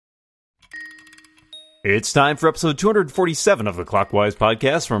It's time for episode 247 of the Clockwise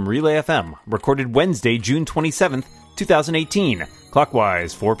podcast from Relay FM, recorded Wednesday, June 27th, 2018.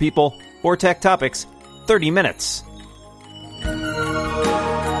 Clockwise, 4 people, 4 tech topics, 30 minutes.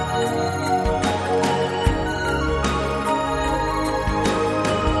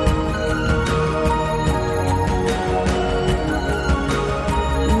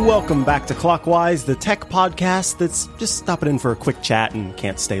 Welcome back to Clockwise, the tech podcast that's just stopping in for a quick chat and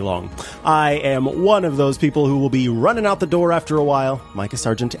can't stay long. I am one of those people who will be running out the door after a while, Micah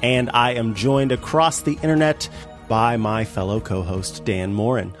Sargent, and I am joined across the internet by my fellow co-host, Dan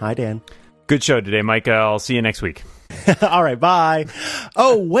Morin. Hi, Dan. Good show today, Micah. I'll see you next week. All right, bye.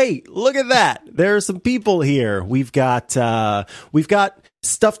 Oh, wait, look at that. There are some people here. We've got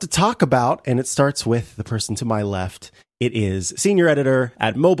stuff to talk about, and it starts with the person to my left. It is senior editor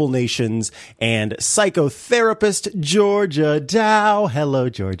at Mobile Nations and psychotherapist Georgia Dow. Hello,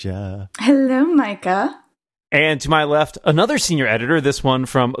 Georgia. Hello, Micah. And to my left, another senior editor, this one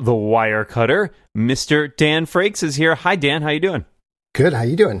from The Wirecutter, Mr. Dan Frakes is here. Hi, Dan. How you doing? Good. How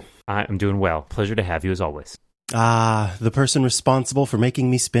you doing? I'm doing well. Pleasure to have you, as always. The person responsible for making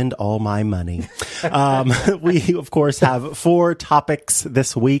me spend all my money. We, of course, have 4 topics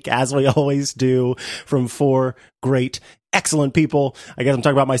this week, as we always do, from 4 great, excellent people. I guess I'm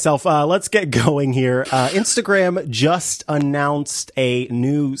talking about myself. Let's get going here. Instagram just announced a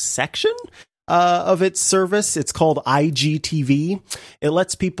new section of its service. It's called IGTV. It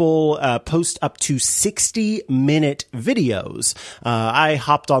lets people post up to 60-minute videos. I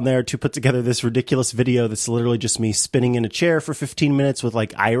hopped on there to put together this ridiculous video that's literally just me spinning in a chair for 15 minutes with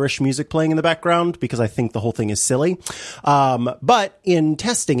like Irish music playing in the background because I think the whole thing is silly. But in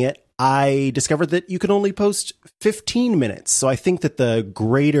testing it, I discovered that you can only post 15 minutes. So I think that the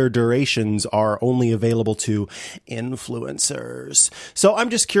greater durations are only available to influencers. So I'm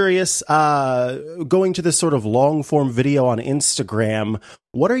just curious, going to this sort of long form video on Instagram,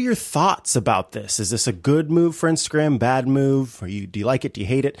 what are your thoughts about this? Is this a good move for Instagram, bad move? Do you like it? Do you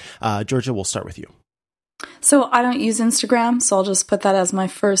hate it? Georgia, we'll start with you. So I don't use Instagram, so I'll just put that as my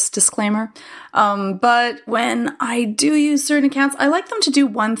first disclaimer. But when I do use certain accounts, I like them to do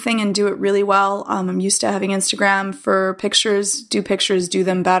one thing and do it really well. I'm used to having Instagram for pictures, do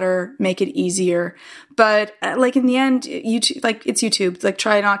them better, make it easier. But like in the end, YouTube, like it's YouTube. Like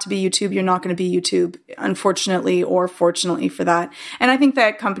try not to be YouTube. You're not going to be YouTube, unfortunately or fortunately for that. And I think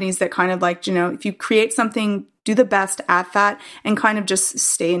that companies that kind of like, if you create something, do the best at that and kind of just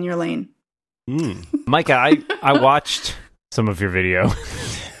stay in your lane. Micah, I watched some of your video.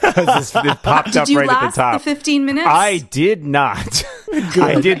 It popped up right at the top. Did you last the 15 minutes? I did not.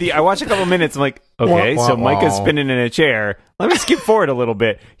 I watched a couple minutes. I'm like, okay, so Micah's spinning in a chair. Let me skip forward a little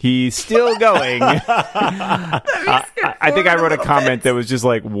bit. He's still going. I think I wrote a comment that was just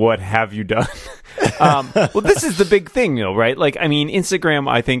like, what have you done? Well, this is the big thing, though, right? Like, I mean, Instagram,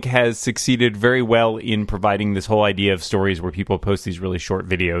 I think, has succeeded very well in providing this whole idea of stories where people post these really short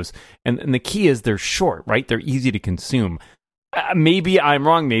videos. And the key is they're short, right? They're easy to consume. Maybe I'm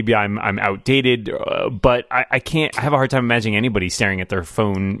wrong. Maybe I'm outdated. But I have a hard time imagining anybody staring at their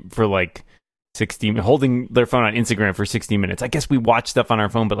phone for like holding their phone on Instagram for 60 minutes. I guess we watch stuff on our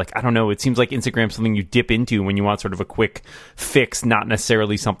phone, but like, I don't know. It seems like Instagram's something you dip into when you want sort of a quick fix, not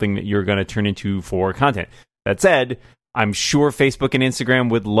necessarily something that you're going to turn into for content. That said, I'm sure Facebook and Instagram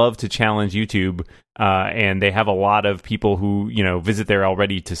would love to challenge YouTube, and they have a lot of people who, visit there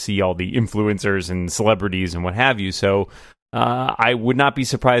already to see all the influencers and celebrities and what have you. So I would not be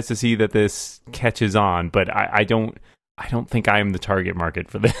surprised to see that this catches on, but I don't think I am the target market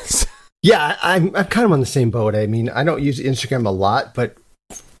for this. Yeah, I'm kind of on the same boat. I mean, I don't use Instagram a lot, but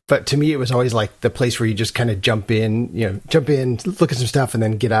to me, it was always like the place where you just kind of jump in, look at some stuff and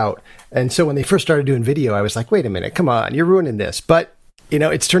then get out. And so when they first started doing video, I was like, wait a minute, come on, you're ruining this. But,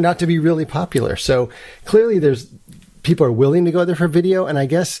 it's turned out to be really popular. So clearly people are willing to go there for video. And I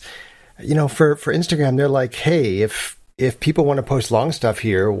guess, for Instagram, they're like, hey, if people want to post long stuff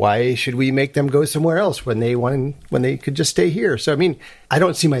here, why should we make them go somewhere else when they could just stay here? So, I mean, I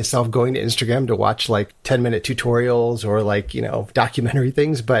don't see myself going to Instagram to watch like 10-minute tutorials or like, documentary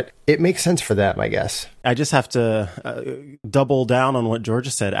things, but it makes sense for them, I guess. I just have to double down on what Georgia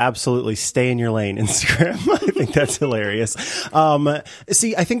said. Absolutely stay in your lane, Instagram. I think that's hilarious.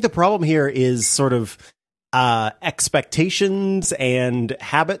 See, I think the problem here is sort of expectations and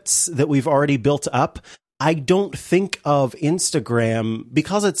habits that we've already built up. I don't think of Instagram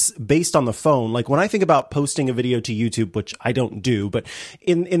because it's based on the phone. Like when I think about posting a video to YouTube, which I don't do, but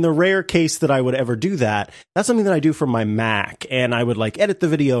in the rare case that I would ever do that, that's something that I do from my Mac, and I would like edit the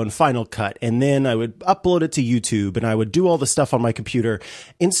video in Final Cut, and then I would upload it to YouTube, and I would do all the stuff on my computer.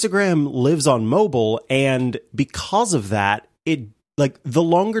 Instagram lives on mobile, and because of that, it like the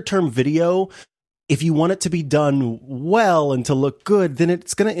longer term video, if you want it to be done well and to look good, then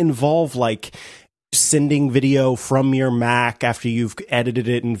it's going to involve like sending video from your Mac after you've edited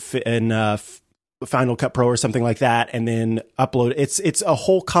it in Final Cut Pro or something like that, and then upload. It's a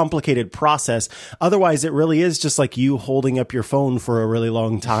whole complicated process. Otherwise, it really is just like you holding up your phone for a really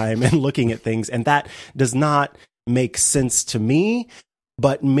long time and looking at things, and that does not make sense to me.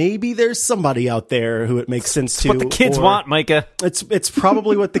 But maybe there's somebody out there who it makes sense to. It's what the kids want, Micah. It's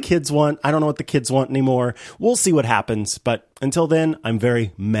probably what the kids want. I don't know what the kids want anymore. We'll see what happens. But until then, I'm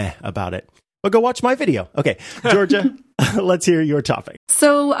very meh about it. But go watch my video. Okay, Georgia, let's hear your topic.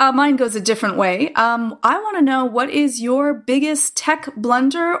 So mine goes a different way. I want to know, what is your biggest tech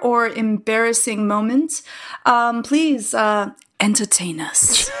blunder or embarrassing moment? Please entertain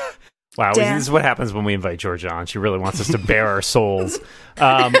us. Wow, Dan. this is what happens when we invite Georgia on. She really wants us to bare our souls.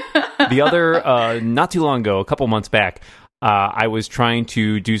 The other, not too long ago, a couple months back, I was trying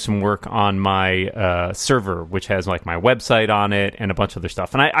to do some work on my server, which has like my website on it and a bunch of other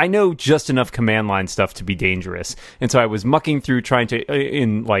stuff. And I know just enough command line stuff to be dangerous. And so I was mucking through trying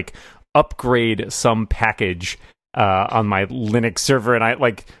to upgrade some package on my Linux server, and I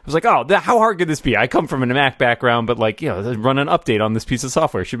was like, oh, how hard could this be? I come from a Mac background, but run an update on this piece of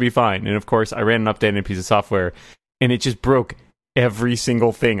software should be fine. And of course, I ran an update on a piece of software, and it just broke every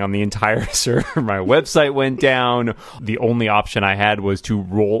single thing on the entire server. My website went down. The only option I had was to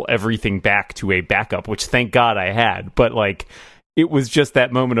roll everything back to a backup, which thank God I had. But it was just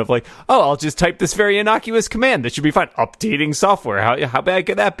that moment of I'll just type this very innocuous command that should be fine. Updating software. How bad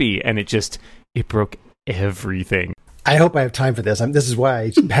could that be? And it broke everything. I hope I have time for this. This is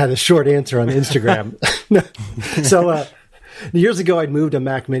why I had a short answer on Instagram. So years ago, I'd moved a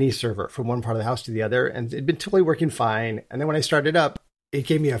Mac Mini server from one part of the house to the other, and it'd been totally working fine. And then when I started up, it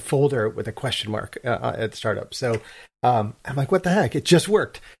gave me a folder with a question mark at startup. So I'm like, what the heck? It just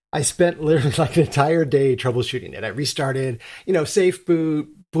worked. I spent literally an entire day troubleshooting it. I restarted, safe boot,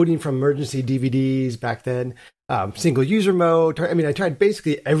 booting from emergency DVDs back then. Single user mode. I tried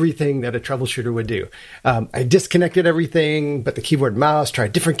basically everything that a troubleshooter would do. I disconnected everything but the keyboard and mouse,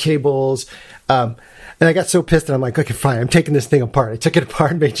 tried different cables. And I got so pissed that I'm like, okay, fine, I'm taking this thing apart. I took it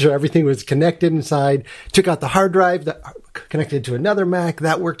apart, made sure everything was connected inside, took out the hard drive that connected to another Mac.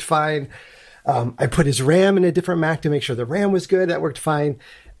 That worked fine. I put his RAM in a different Mac to make sure the RAM was good. That worked fine.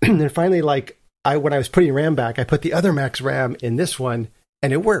 And then finally, when I was putting RAM back, I put the other Mac's RAM in this one,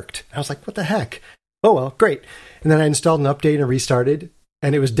 and it worked. I was like, what the heck? Oh, well, great. And then I installed an update and restarted,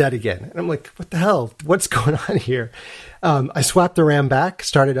 and it was dead again. And I'm like, what the hell? What's going on here? I swapped the RAM back,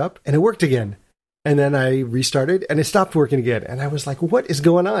 started up, and it worked again. And then I restarted, and it stopped working again. And I was like, what is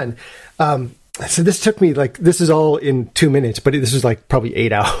going on? So this took me, this is all in 2 minutes, but this was probably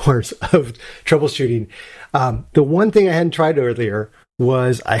 8 hours of troubleshooting. The one thing I hadn't tried earlier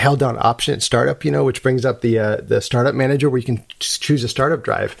was I held down Option at Startup, which brings up the startup manager where you can choose a startup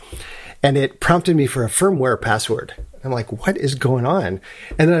drive. And it prompted me for a firmware password. I'm like, what is going on?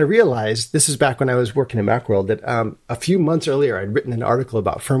 And then I realized, this is back when I was working at Macworld, that a few months earlier, I'd written an article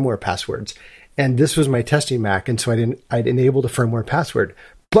about firmware passwords. And this was my testing Mac. And so I'd enabled a firmware password.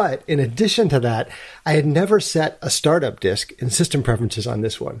 But in addition to that, I had never set a startup disk in system preferences on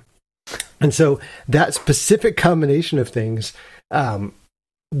this one. And so that specific combination of things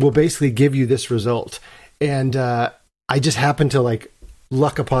will basically give you this result. And I just happened to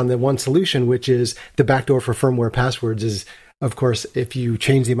luck upon the one solution, which is the backdoor for firmware passwords is, of course, if you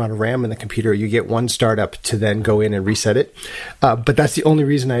change the amount of RAM in the computer, you get one startup to then go in and reset it. But that's the only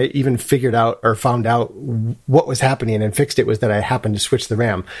reason I even figured out or found out what was happening and fixed it, was that I happened to switch the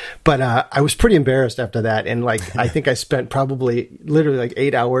RAM. But I was pretty embarrassed after that. And I think I spent probably literally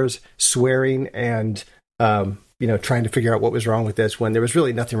 8 hours swearing and, trying to figure out what was wrong with this, when there was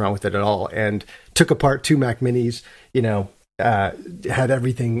really nothing wrong with it at all. And took apart 2 Mac Minis, had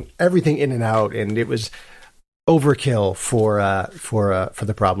everything in and out, and it was overkill for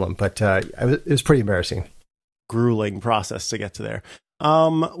the problem. But it was pretty embarrassing. Grueling process to get to there.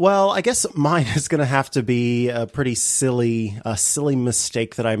 Well, I guess mine is going to have to be a pretty silly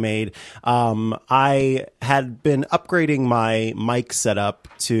mistake that I made. I had been upgrading my mic setup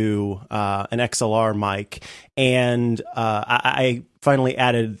to an XLR mic, and I finally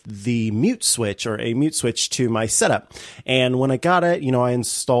added the mute switch or a mute switch to my setup. And when I got it, I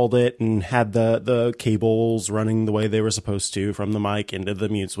installed it and had the cables running the way they were supposed to from the mic into the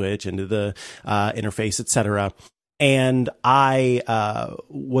mute switch, into the interface, etc. And I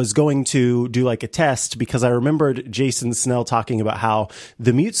was going to do like a test because I remembered Jason Snell talking about how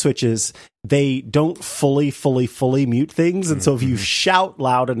the mute switches, they don't fully mute things. And so if you shout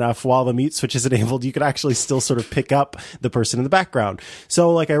loud enough while the mute switch is enabled, you could actually still sort of pick up the person in the background.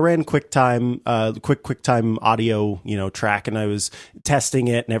 So like I ran QuickTime audio, track, and I was testing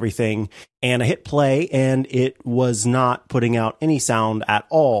it and everything. And I hit play and it was not putting out any sound at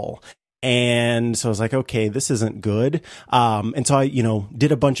all. And so I was like, okay, this isn't good. And so I,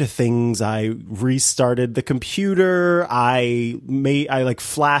 did a bunch of things. I restarted the computer. I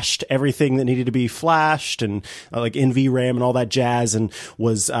flashed everything that needed to be flashed and like NVRAM and all that jazz, and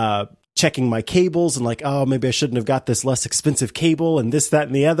was, checking my cables and like, oh, maybe I shouldn't have got this less expensive cable and this, that,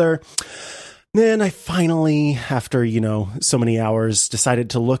 and the other. Then I finally, after, so many hours, decided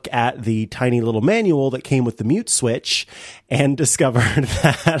to look at the tiny little manual that came with the mute switch and discovered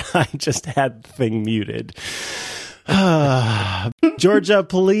that I just had the thing muted. Georgia,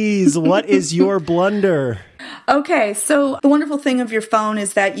 please, what is your blunder? Okay, so the wonderful thing of your phone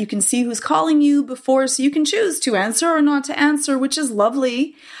is that you can see who's calling you before, so you can choose to answer or not to answer, which is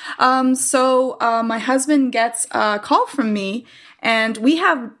lovely. So my husband gets a call from me, and we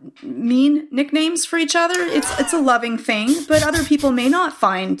have mean nicknames for each other. It's a loving thing, but other people may not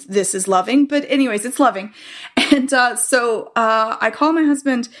find this is loving. But anyways, it's loving. And so I call my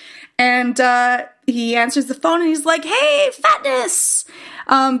husband, and he answers the phone, and he's like, "Hey, Fatness,"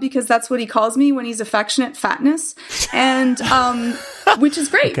 because that's what he calls me when he's affectionate, Fatness, and which is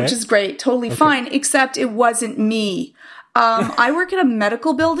great, totally fine. Except it wasn't me. I work at a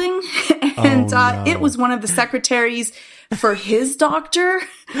medical building, and it was one of the secretaries for his doctor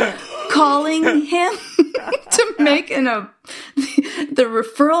calling him to make the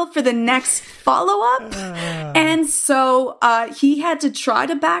referral for the next follow-up. And so he had to try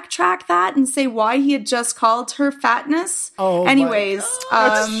to backtrack that and say why he had just called her Fatness. Oh, anyways,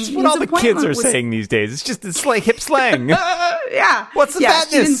 that's what all the kids are saying these days. It's like hip slang. Yeah. What's the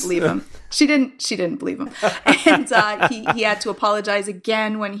fatness? She didn't believe him. She didn't believe him. And he had to apologize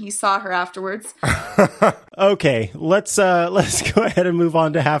again when he saw her afterwards. Okay, let's go ahead and move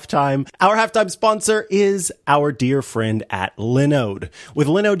on to halftime. Our halftime sponsor is our dear friend at Linode. With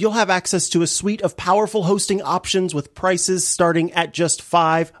Linode, you'll have access to a suite of powerful hosting options with prices starting at just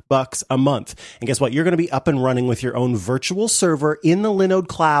 $5 a month. And guess what? You're going to be up and running with your own virtual server in the Linode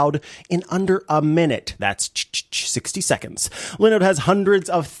cloud in under a minute. That's 60 seconds. Linode has hundreds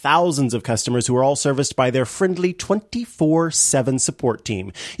of thousands of customers who are all serviced by their friendly 24/7 support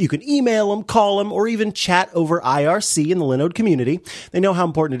team. You can email them, call them, or even chat over IRC in the Linode community. They know how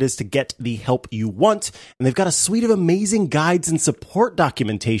important it is to get the help you want, and they've got a suite of amazing guides and support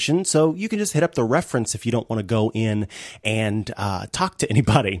documentation, so you can just hit up the reference if you don't want to go in and talk to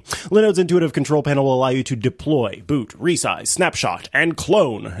anybody. Linode's intuitive control panel will allow you to deploy, boot, resize, snapshot, and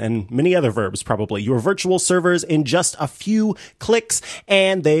clone, and many other verbs probably, your virtual servers in just a few clicks,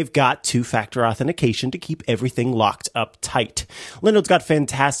 and they've got two-factor authentication to keep everything locked up tight. Linode's got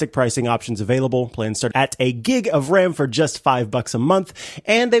fantastic pricing options available. Plans start at a gig of RAM for just $5 a month,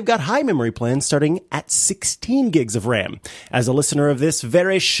 and they've got high memory plans starting at 16 gigs of RAM. As a listener of this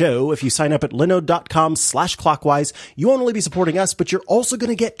very show, if you sign up at linode.com/clockwise, you won't only be supporting us, but you're also going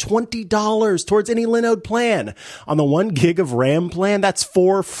to get $20 towards any Linode plan. On the 1 gig of RAM plan, that's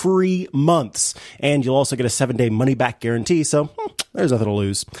 4 free months. And you'll also get a 7-day money-back guarantee, so there's nothing to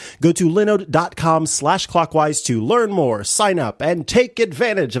lose. Go to linode.com/clockwise to learn more, sign up, and take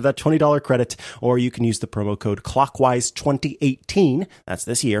advantage of that $20 credit, or you can use the promo code clockwise2018, that's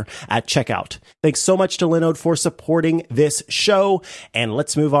this year, at checkout. Thanks so much to Linode for supporting this show, and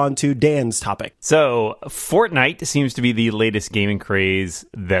let's move on to Dan's topic. So, Fortnite seems to be the latest gaming craze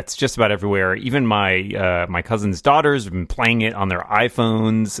that's just about everywhere. Even my cousin's daughters have been playing it on their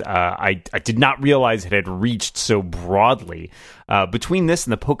iPhones. I did not realize it had reached so broadly. Between this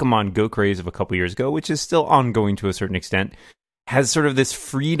and the Pokemon Go craze of a couple years ago, which is still ongoing to a certain extent, has sort of this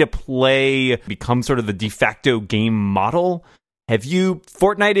free-to-play become sort of the de facto game model. Have you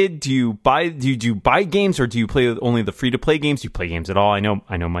Fortnited? Do you buy games, or do you play only the free-to-play games? Do you play games at all? I know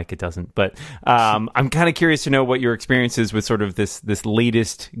Micah doesn't, but I'm kind of curious to know what your experience is with sort of this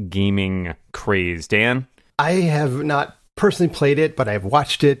latest gaming craze. Dan? I have not personally played it, but I've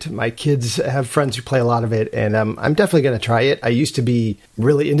watched it. My kids have friends who play a lot of it, and I'm definitely going to try it. I used to be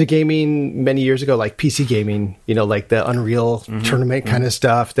really into gaming many years ago, like PC gaming, like the Unreal tournament kind of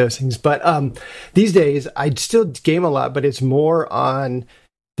stuff, those things. But these days, I still game a lot, but it's more on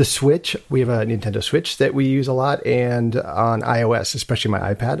the Switch. We have a Nintendo Switch that we use a lot, and on iOS, especially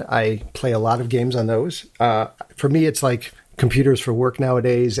my iPad. I play a lot of games on those. For me, it's like computers for work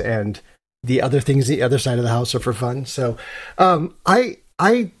nowadays, and the other things, the other side of the house, are for fun. So I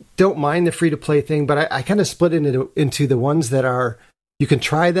don't mind the free-to-play thing, but I kind of split into the ones that are, you can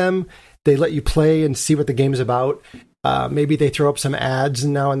try them, they let you play and see what the game's about. Maybe they throw up some ads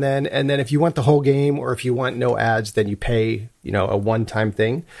now and then if you want the whole game, or if you want no ads, then you pay, a one-time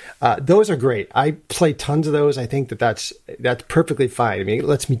thing. Those are great. I play tons of those. I think that's perfectly fine. I mean, it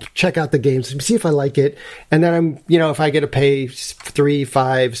lets me check out the games, see if I like it, and then I'm, if I get to pay $3,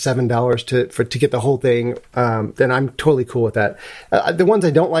 $5, $7 to get the whole thing, then I'm totally cool with that. The ones I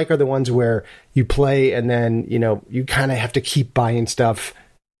don't like are the ones where you play and then, you kind of have to keep buying stuff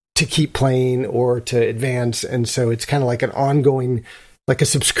to keep playing or to advance, and so it's kind of like an ongoing, like a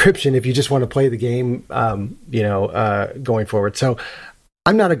subscription if you just want to play the game, going forward. So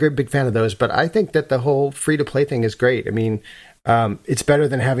I'm not a big fan of those, but I think that the whole free to play thing is great. I mean, it's better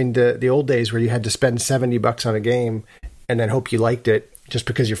than having the old days where you had to spend $70 on a game and then hope you liked it just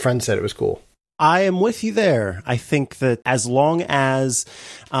because your friend said it was cool. I am with you there. I think that as long as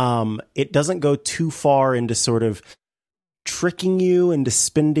it doesn't go too far into sort of tricking you into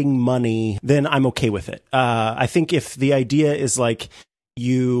spending money, then I'm okay with it. I think if the idea is like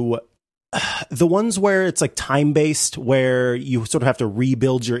the ones where it's like time-based, where you sort of have to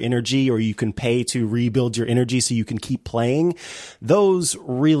rebuild your energy, or you can pay to rebuild your energy so you can keep playing, those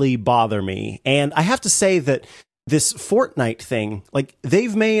really bother me. And I have to say that this Fortnite thing, like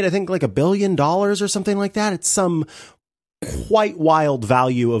they've made, I think like $1 billion or something like that. It's some quite wild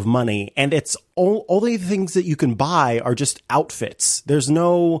value of money, and it's only the things that you can buy are just outfits.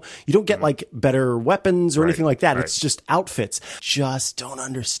 You don't get like better weapons or anything like that. Right. It's just outfits. Just don't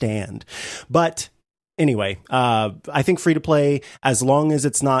understand. But anyway, I think free to play, as long as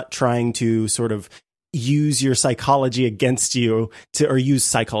it's not trying to sort of use your psychology against you or use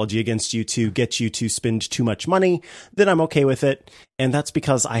psychology against you to get you to spend too much money, then I'm okay with it. And that's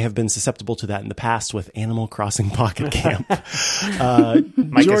because I have been susceptible to that in the past with Animal Crossing Pocket Camp.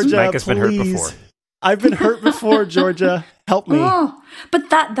 Georgia, Micah's been hurt before. I've been hurt before, Georgia. Help me. Oh, but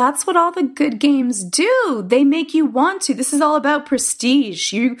that's what all the good games do. They make you want to. This is all about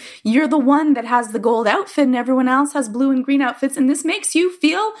prestige. You're the one that has the gold outfit and everyone else has blue and green outfits, and this makes you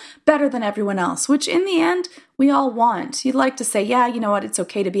feel better than everyone else, which in the end, we all want. You'd like to say, yeah, you know what, it's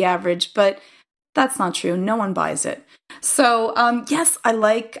okay to be average, but that's not true. No one buys it. So, yes, I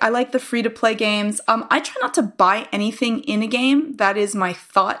like the free-to-play games. I try not to buy anything in a game. That is my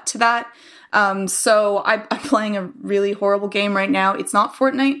thought to that. So I'm playing a really horrible game right now. It's not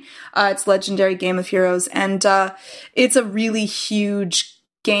Fortnite. It's Legendary Game of Heroes. And it's a really huge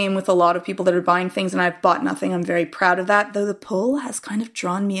game with a lot of people that are buying things, and I've bought nothing. I'm very proud of that, though the pull has kind of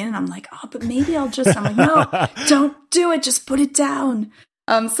drawn me in, and I'm like, oh, but maybe I'm like, no, don't do it. Just put it down.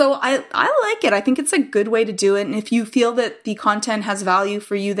 So I like it. I think it's a good way to do it. And if you feel that the content has value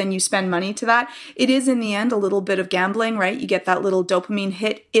for you, then you spend money to that. It is in the end a little bit of gambling, right? You get that little dopamine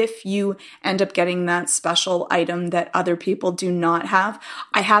hit if you end up getting that special item that other people do not have.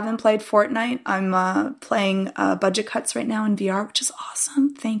 I haven't played Fortnite. I'm playing Budget Cuts right now in VR, which is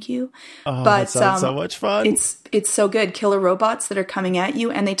awesome. Thank you. Oh, but that sounds so much fun. It's so good. Killer robots that are coming at you,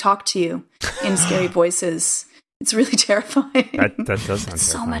 and they talk to you in scary voices. It's really terrifying. That does sound terrifying.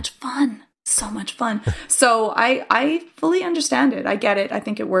 So much fun. So much fun. So I fully understand it. I get it. I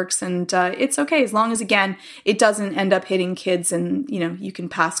think it works, and it's okay as long as, again, it doesn't end up hitting kids and, you can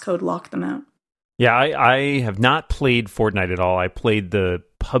passcode lock them out. Yeah, I have not played Fortnite at all. I played the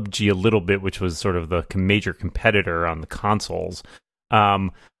PUBG a little bit, which was sort of the major competitor on the consoles.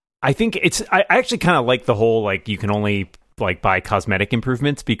 I think I actually kind of like the whole, like, you can only buy cosmetic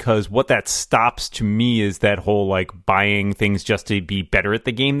improvements, because what that stops to me is that whole buying things just to be better at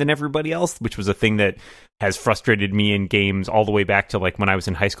the game than everybody else, which was a thing that has frustrated me in games all the way back to when I was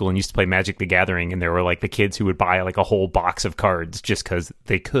in high school and used to play Magic the Gathering, and there were the kids who would buy a whole box of cards just because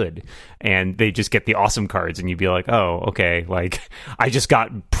they could, and they just get the awesome cards, and you'd be like, oh, okay, I just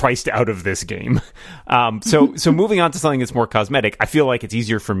got priced out of this game. So moving on to something that's more cosmetic, I feel like it's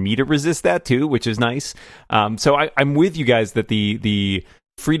easier for me to resist that too, which is nice. So I'm with you guys that the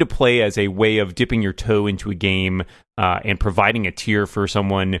free to play as a way of dipping your toe into a game and providing a tier for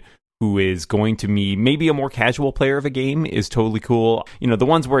someone who is going to be maybe a more casual player of a game is totally cool. The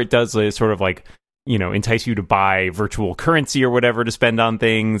ones where it does sort of entice you to buy virtual currency or whatever to spend on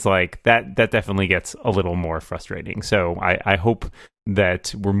things, like that definitely gets a little more frustrating. So I hope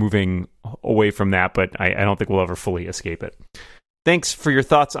that we're moving away from that, but I don't think we'll ever fully escape it. Thanks for your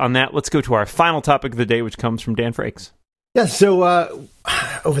thoughts on that. Let's go to our final topic of the day, which comes from Dan Frakes. Yeah, so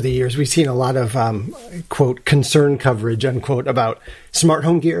over the years, we've seen a lot of, quote, concern coverage, unquote, about smart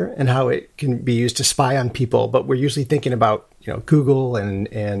home gear and how it can be used to spy on people. But we're usually thinking about, Google and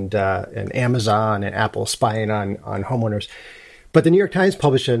Amazon and Apple spying on homeowners. But the New York Times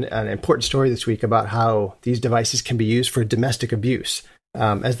published an important story this week about how these devices can be used for domestic abuse,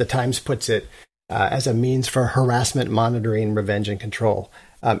 as the Times puts it, as a means for harassment, monitoring, revenge, and control.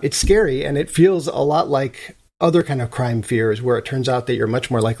 It's scary, and it feels a lot like other kind of crime fears where it turns out that you're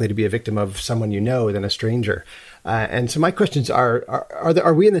much more likely to be a victim of someone you know than a stranger. And so my questions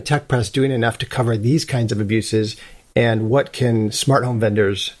are we in the tech press doing enough to cover these kinds of abuses, and what can smart home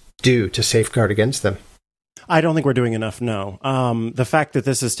vendors do to safeguard against them? I don't think we're doing enough, no. The fact that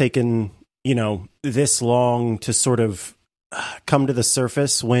this has taken, this long to sort of come to the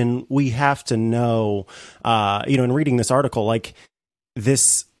surface when we have to know, in reading this article, like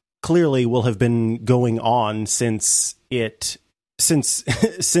this clearly will have been going on since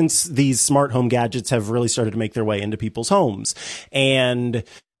these smart home gadgets have really started to make their way into people's homes. And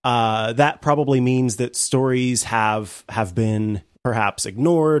that probably means that stories have been perhaps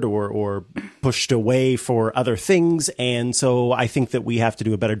ignored or pushed away for other things. And so I think that we have to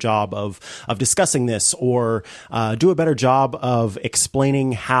do a better job of discussing this, or do a better job of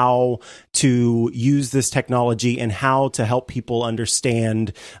explaining how to use this technology and how to help people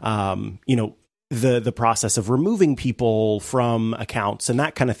understand, the process of removing people from accounts and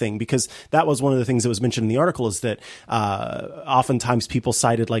that kind of thing, because that was one of the things that was mentioned in the article, is that oftentimes people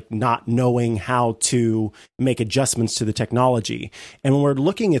cited like not knowing how to make adjustments to the technology. And when we're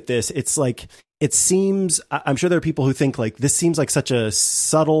looking at this, it's like, it seems, I'm sure there are people who think like this seems like such a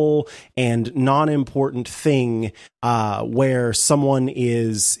subtle and non-important thing, where someone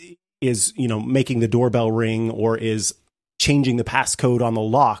is making the doorbell ring or is changing the passcode on the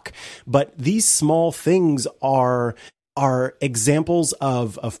lock. But these small things are examples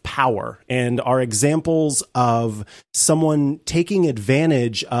of power, and are examples of someone taking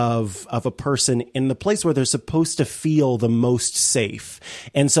advantage of a person in the place where they're supposed to feel the most safe.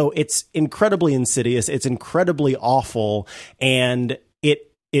 And so it's incredibly insidious. It's incredibly awful. And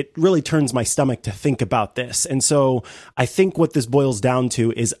it really turns my stomach to think about this. And so I think what this boils down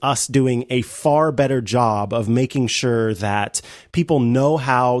to is us doing a far better job of making sure that people know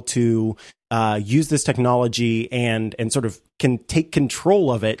how to use this technology and sort of can take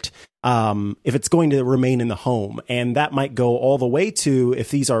control of it, if it's going to remain in the home. And that might go all the way to, if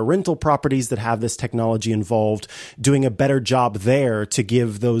these are rental properties that have this technology involved, doing a better job there to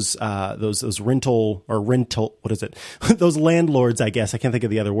give those those landlords, I guess, I can't think of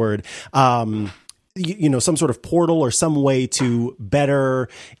the other word, some sort of portal or some way to better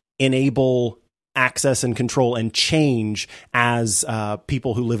enable access and control and change as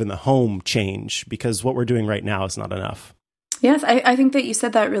people who live in the home change, because what we're doing right now is not enough. Yes, I think that you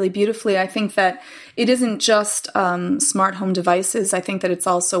said that really beautifully. I think that it isn't just smart home devices. I think that it's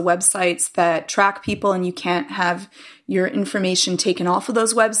also websites that track people, and you can't have your information taken off of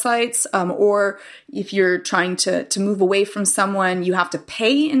those websites. Or if you're trying to move away from someone, you have to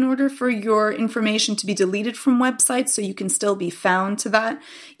pay in order for your information to be deleted from websites, so you can still be found to that.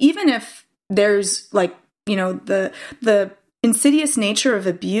 Even if there's the insidious nature of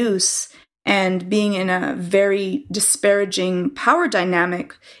abuse and being in a very disparaging power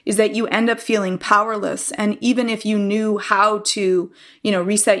dynamic is that you end up feeling powerless. And even if you knew how to,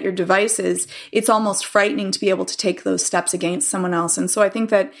 reset your devices, it's almost frightening to be able to take those steps against someone else. And so I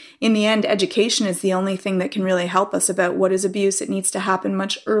think that in the end, education is the only thing that can really help us about what is abuse. It needs to happen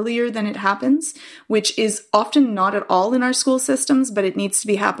much earlier than it happens, which is often not at all in our school systems, but it needs to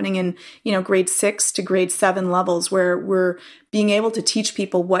be happening in, grade 6 to grade 7 levels, where we're being able to teach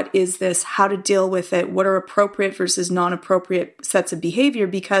people what is this, how to deal with it, what are appropriate versus non-appropriate sets of behavior,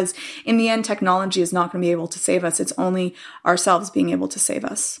 because in the end, technology is not going to be able to save us. It's only ourselves being able to save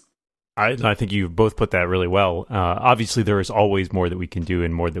us. I think you've both put that really well. Obviously, there is always more that we can do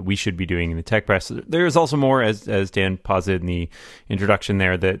and more that we should be doing in the tech press. There is also more, as Dan posited in the introduction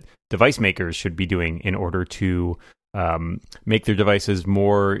there, that device makers should be doing in order to make their devices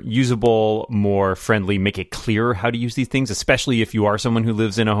more usable, more friendly, make it clear how to use these things, especially if you are someone who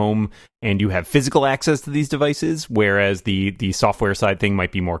lives in a home and you have physical access to these devices, whereas the software side thing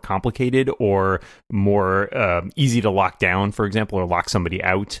might be more complicated or more easy to lock down, for example, or lock somebody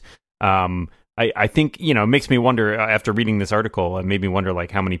out. I think, it makes me wonder, after reading this article, it made me wonder,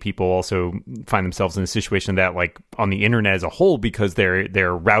 like, how many people also find themselves in a situation that, like, on the internet as a whole, because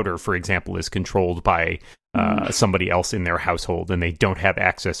their router, for example, is controlled by somebody else in their household, and they don't have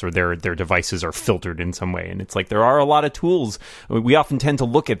access, or their devices are filtered in some way. And it's like, there are a lot of tools. We often tend to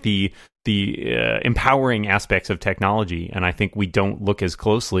look at the empowering aspects of technology, and I think we don't look as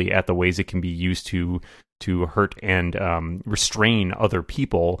closely at the ways it can be used to hurt and restrain other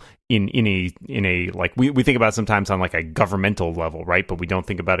people in a like we think about it sometimes on like a governmental level, right? But we don't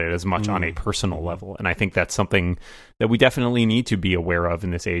think about it as much on a personal level. And I think that's something that we definitely need to be aware of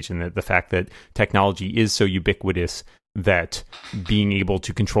in this age, and the fact that technology is so ubiquitous that being able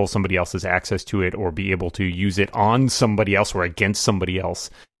to control somebody else's access to it, or be able to use it on somebody else or against somebody else,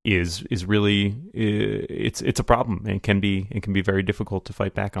 is really it's a problem, and it can be very difficult to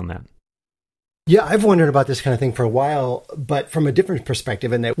fight back on that. Yeah, I've wondered about this kind of thing for a while, but from a different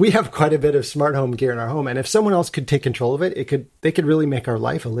perspective, in that we have quite a bit of smart home gear in our home, and if someone else could take control of it, they could really make our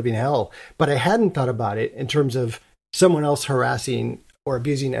life a living hell. But I hadn't thought about it in terms of someone else harassing or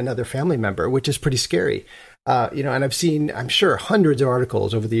abusing another family member, which is pretty scary. And I've seen, I'm sure, hundreds of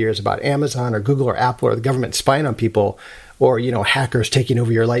articles over the years about Amazon or Google or Apple or the government spying on people, or, hackers taking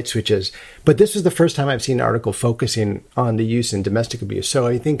over your light switches. But this is the first time I've seen an article focusing on the use in domestic abuse. So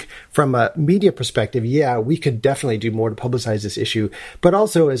I think from a media perspective, yeah, we could definitely do more to publicize this issue. But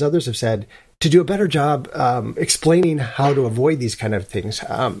also, as others have said, to do a better job explaining how to avoid these kind of things,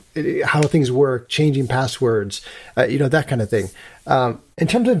 how things work, changing passwords, that kind of thing. In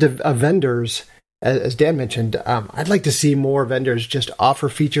terms of vendors, as Dan mentioned, I'd like to see more vendors just offer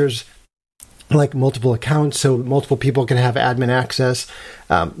features like multiple accounts, so multiple people can have admin access,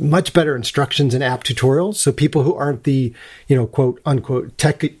 much better instructions and app tutorials, so people who aren't the, quote unquote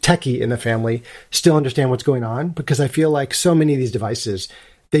techie in the family still understand what's going on. Because I feel like so many of these devices,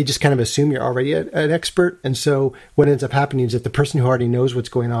 they just kind of assume you're already an expert. And so what ends up happening is that the person who already knows what's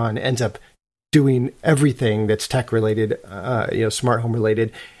going on ends up doing everything that's tech related, smart home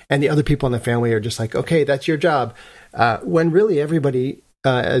related. And the other people in the family are just like, okay, that's your job. When really everybody,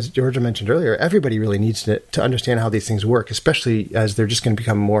 as Georgia mentioned earlier, everybody really needs to understand how these things work, especially as they're just going to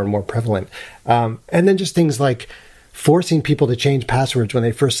become more and more prevalent. And then just things like forcing people to change passwords when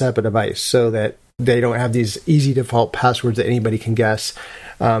they first set up a device, so that they don't have these easy default passwords that anybody can guess.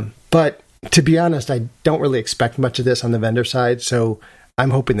 But to be honest, I don't really expect much of this on the vendor side. So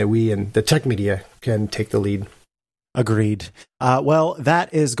I'm hoping that we and the tech media can take the lead. Agreed. Well,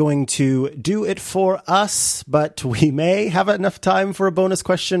 that is going to do it for us, but we may have enough time for a bonus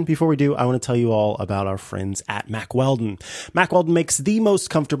question. Before we do, I want to tell you all about our friends at Mack Weldon. Mack Weldon makes the most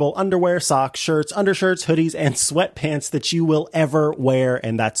comfortable underwear, socks, shirts, undershirts, hoodies, and sweatpants that you will ever wear,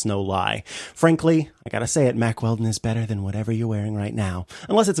 and that's no lie. Frankly, I gotta say it, Mack Weldon is better than whatever you're wearing right now,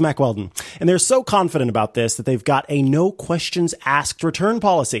 unless it's Mack Weldon. And they're so confident about this that they've got a no questions asked return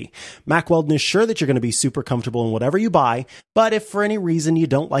policy. Mack Weldon is sure that you're going to be super comfortable in whatever you buy, but if for any reason you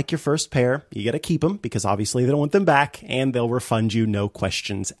don't like your first pair, you got to keep them, because obviously they don't want them back, and they'll refund you, no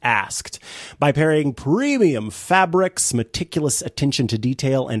questions asked. By pairing premium fabrics, meticulous attention to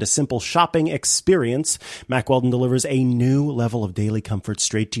detail, and a simple shopping experience, Mack Weldon delivers a new level of daily comfort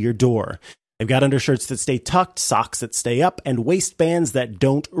straight to your door. They've got undershirts that stay tucked, socks that stay up, and waistbands that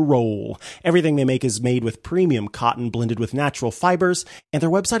don't roll. Everything they make is made with premium cotton blended with natural fibers, and their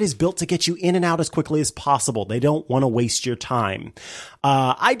website is built to get you in and out as quickly as possible. They don't want to waste your time.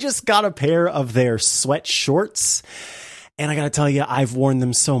 I just got a pair of their sweat shorts, and I got to tell you, I've worn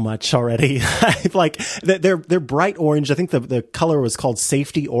them so much already. They're bright orange. I think the color was called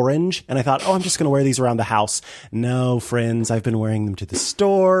safety orange. And I thought, I'm just going to wear these around the house. No, friends, I've been wearing them to the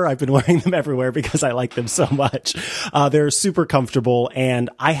store. I've been wearing them everywhere because I like them so much. They're super comfortable,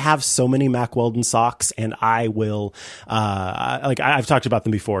 and I have so many Mack Weldon socks, and I will, I've talked about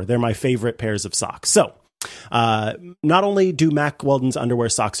them before. They're my favorite pairs of socks. So, not only do Mack Weldon's underwear,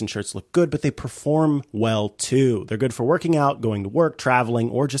 socks, and shirts look good, but they perform well too. They're good for working out, going to work, traveling,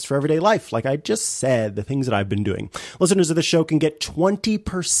 or just for everyday life. Like I just said, the things that I've been doing. Listeners of the show can get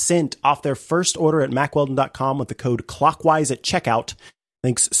 20% off their first order at MackWeldon.com with the code CLOCKWISE at checkout.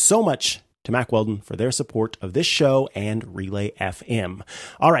 Thanks so much to Mack Weldon for their support of this show and Relay FM.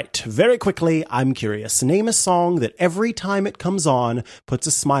 All right, very quickly, I'm curious. Name a song that every time it comes on puts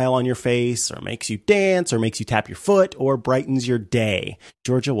a smile on your face, or makes you dance, or makes you tap your foot, or brightens your day.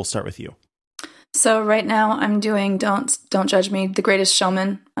 Georgia, we'll start with you. So right now I'm doing Don't Judge Me, The Greatest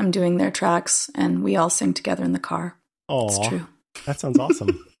Showman. I'm doing their tracks, and we all sing together in the car. Oh, it's true. That sounds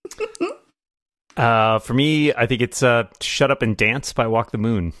awesome. For me, I think it's Shut Up and Dance by Walk the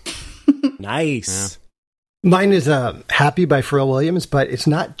Moon. Nice. Mine is Happy by Pharrell Williams, but it's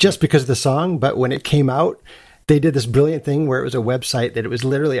not just because of the song, but when it came out, they did this brilliant thing where it was a website that it was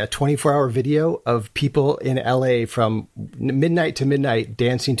literally a 24-hour video of people in LA from midnight to midnight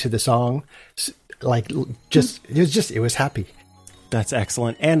dancing to the song. It was happy. That's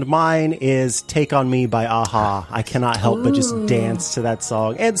excellent. And mine is Take On Me by Aha. I cannot help but just dance to that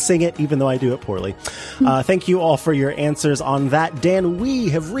song and sing it, even though I do it poorly. Thank you all for your answers on that. Dan, we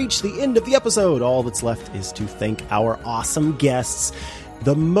have reached the end of the episode. All that's left is to thank our awesome guests.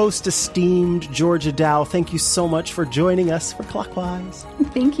 The most esteemed Georgia Dow, thank you so much for joining us for Clockwise.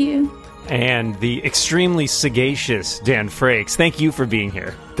 Thank you. And the extremely sagacious Dan Frakes, thank you for being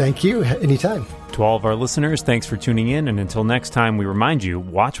here. Thank you. Anytime. To all of our listeners, thanks for tuning in. And until next time, we remind you,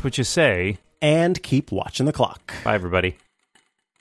 watch what you say. And keep watching the clock. Bye, everybody.